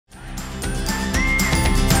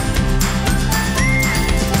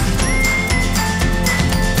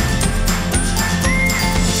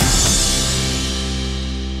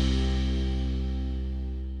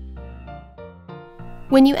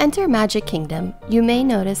When you enter Magic Kingdom, you may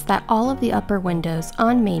notice that all of the upper windows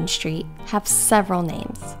on Main Street have several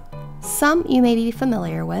names. Some you may be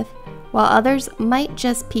familiar with, while others might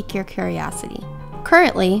just pique your curiosity.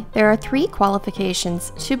 Currently, there are 3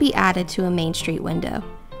 qualifications to be added to a Main Street window.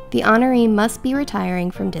 The honoree must be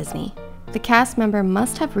retiring from Disney. The cast member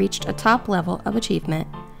must have reached a top level of achievement.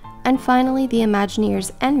 And finally, the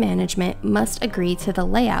Imagineers and management must agree to the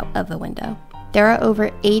layout of the window. There are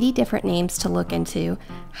over 80 different names to look into.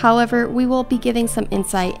 However, we will be giving some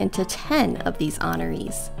insight into 10 of these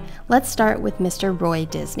honorees. Let's start with Mr. Roy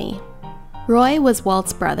Disney. Roy was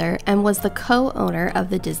Walt's brother and was the co-owner of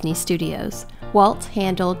the Disney Studios. Walt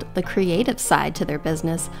handled the creative side to their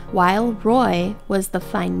business, while Roy was the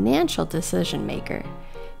financial decision maker.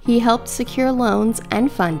 He helped secure loans and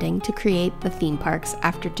funding to create the theme parks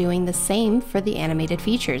after doing the same for the animated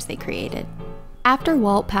features they created. After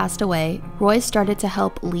Walt passed away, Roy started to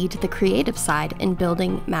help lead the creative side in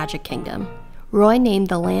building Magic Kingdom. Roy named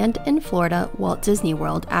the land in Florida Walt Disney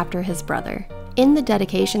World after his brother. In the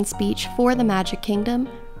dedication speech for the Magic Kingdom,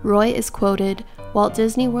 Roy is quoted, "Walt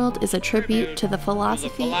Disney World is a tribute to the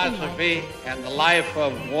philosophy and the life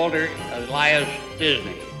of Walter Elias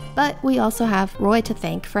Disney." But we also have Roy to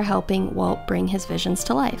thank for helping Walt bring his visions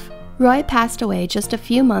to life. Roy passed away just a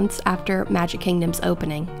few months after Magic Kingdom's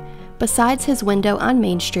opening. Besides his window on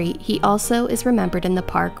Main Street, he also is remembered in the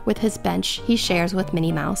park with his bench he shares with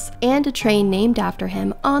Minnie Mouse and a train named after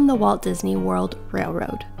him on the Walt Disney World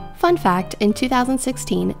Railroad. Fun fact, in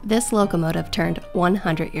 2016, this locomotive turned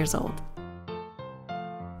 100 years old.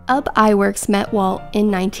 Ub Iwerks met Walt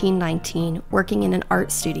in 1919 working in an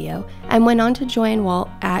art studio and went on to join Walt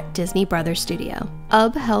at Disney Brothers Studio.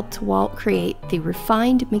 Ub helped Walt create the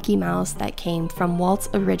refined Mickey Mouse that came from Walt's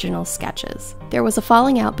original sketches. There was a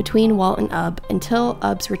falling out between Walt and Ub until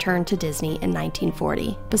Ub's return to Disney in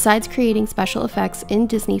 1940. Besides creating special effects in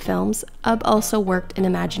Disney films, Ub also worked in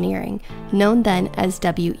Imagineering, known then as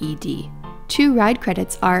WED. 2 ride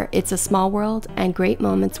credits are It's a Small World and Great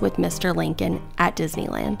Moments with Mr. Lincoln at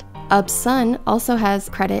Disneyland. Ub's son also has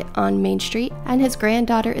credit on Main Street, and his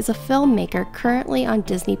granddaughter is a filmmaker currently on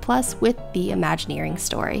Disney Plus with the Imagineering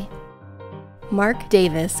story. Mark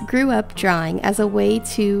Davis grew up drawing as a way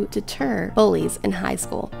to deter bullies in high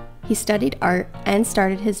school. He studied art and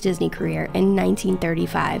started his Disney career in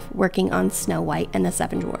 1935, working on Snow White and the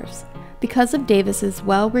Seven Dwarfs. Because of Davis's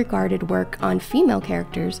well-regarded work on female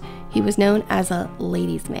characters, he was known as a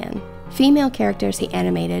ladies' man. Female characters he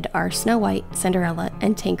animated are Snow White, Cinderella,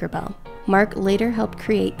 and Tinkerbell. Mark later helped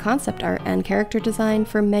create concept art and character design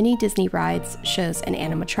for many Disney rides, shows, and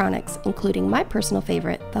animatronics, including my personal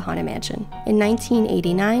favorite, the Haunted Mansion. In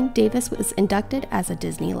 1989, Davis was inducted as a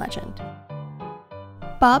Disney legend.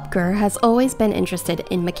 Bob Gurr has always been interested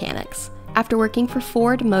in mechanics. After working for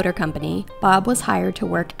Ford Motor Company, Bob was hired to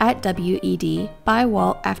work at WED by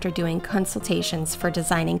Walt after doing consultations for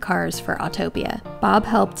designing cars for Autopia. Bob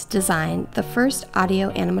helped design the first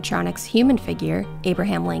audio animatronics human figure,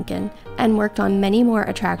 Abraham Lincoln, and worked on many more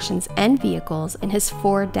attractions and vehicles in his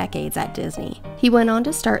 4 decades at Disney. He went on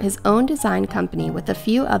to start his own design company with a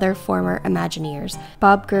few other former Imagineers.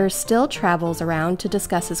 Bob Gurr still travels around to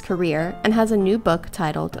discuss his career and has a new book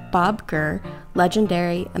titled Bob Gurr,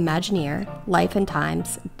 Legendary Imagineer, Life and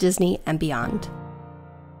Times, Disney and Beyond.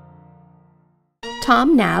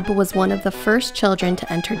 Tom Nab was one of the first children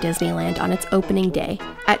to enter Disneyland on its opening day.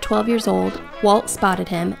 At 12 years old, Walt spotted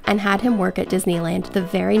him and had him work at Disneyland the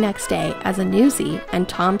very next day as a newsie and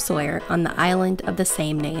Tom Sawyer on the island of the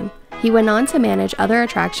same name. He went on to manage other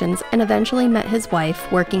attractions and eventually met his wife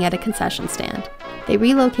working at a concession stand. They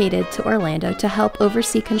relocated to Orlando to help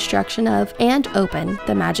oversee construction of and open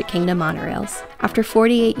the Magic Kingdom monorails. After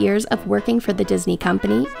 48 years of working for the Disney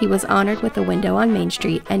Company, he was honored with a window on Main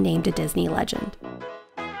Street and named a Disney legend.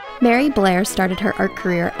 Mary Blair started her art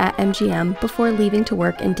career at MGM before leaving to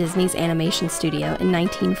work in Disney's animation studio in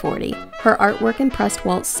 1940. Her artwork impressed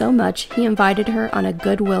Walt so much he invited her on a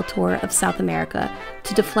goodwill tour of South America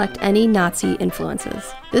to deflect any Nazi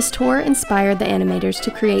influences. This tour inspired the animators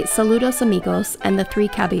to create Saludos Amigos and the Three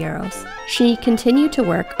Caballeros. She continued to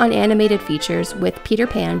work on animated features, with Peter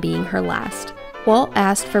Pan being her last. Walt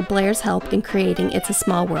asked for Blair's help in creating It's a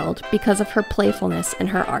Small World because of her playfulness in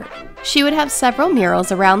her art. She would have several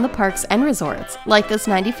murals around the parks and resorts, like this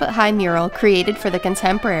 90-foot-high mural created for the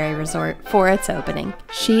Contemporary Resort for its opening.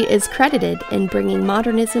 She is credited in bringing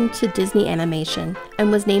modernism to Disney animation and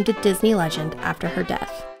was named a Disney legend after her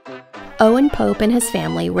death. Owen Pope and his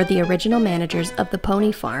family were the original managers of the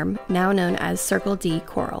Pony Farm, now known as Circle D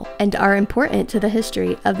Coral, and are important to the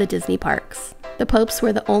history of the Disney parks. The Popes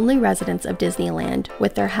were the only residents of Disneyland,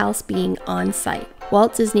 with their house being on site.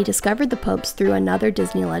 Walt Disney discovered the Popes through another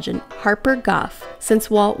Disney legend, Harper Goff, since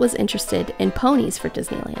Walt was interested in ponies for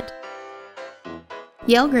Disneyland.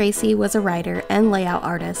 Yale Gracey was a writer and layout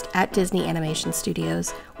artist at Disney Animation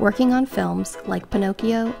Studios, working on films like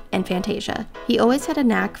Pinocchio and Fantasia. He always had a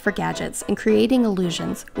knack for gadgets and creating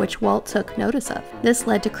illusions, which Walt took notice of. This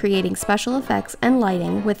led to creating special effects and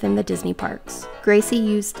lighting within the Disney parks. Gracey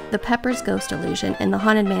used the Pepper's ghost illusion in the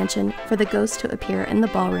Haunted Mansion for the ghost to appear in the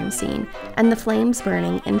ballroom scene, and the flames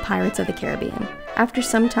burning in Pirates of the Caribbean. After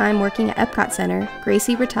some time working at Epcot Center,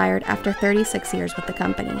 Gracey retired after 36 years with the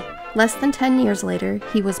company. Less than 10 years later,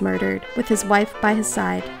 he was murdered, with his wife by his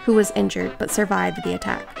side, who was injured but survived the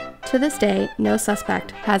attack. To this day, no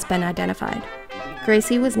suspect has been identified.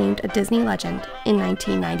 Gracey was named a Disney legend in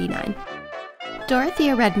 1999.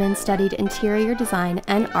 Dorothea Redmond studied interior design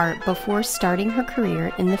and art before starting her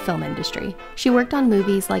career in the film industry. She worked on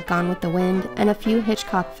movies like Gone with the Wind and a few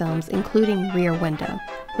Hitchcock films, including Rear Window.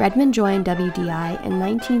 Redmond joined WDI in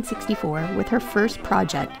 1964 with her first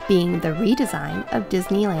project being the redesign of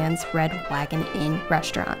Disneyland's Red Wagon Inn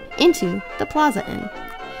restaurant into the Plaza Inn.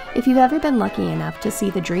 If you've ever been lucky enough to see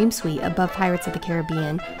the Dream Suite above Pirates of the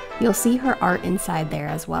Caribbean, you'll see her art inside there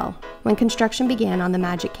as well. When construction began on the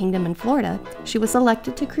Magic Kingdom in Florida, she was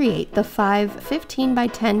selected to create the 5 15 by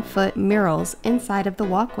 10 foot murals inside of the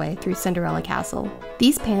walkway through Cinderella Castle.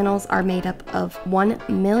 These panels are made up of 1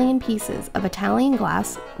 million pieces of Italian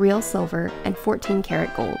glass, real silver, and 14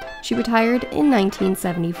 karat gold. She retired in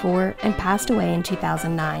 1974 and passed away in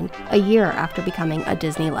 2009, a year after becoming a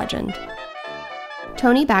Disney legend.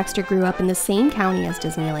 Tony Baxter grew up in the same county as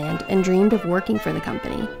Disneyland and dreamed of working for the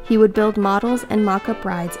company. He would build models and mock-up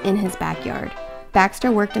rides in his backyard.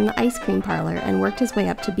 Baxter worked in the ice cream parlor and worked his way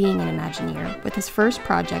up to being an Imagineer, with his first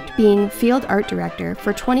project being field art director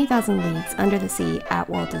for 20,000 Leagues Under the Sea at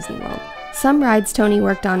Walt Disney World. Some rides Tony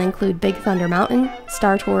worked on include Big Thunder Mountain,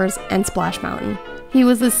 Star Tours, and Splash Mountain. He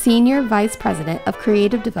was the Senior Vice President of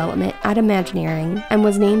Creative Development at Imagineering and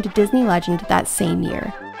was named a Disney Legend that same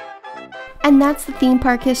year. And that's the theme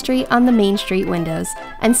park history on the Main Street windows,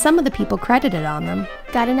 and some of the people credited on them.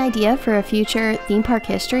 Got an idea for a future theme park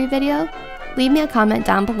history video? Leave me a comment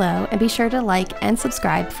down below and be sure to like and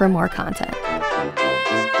subscribe for more content.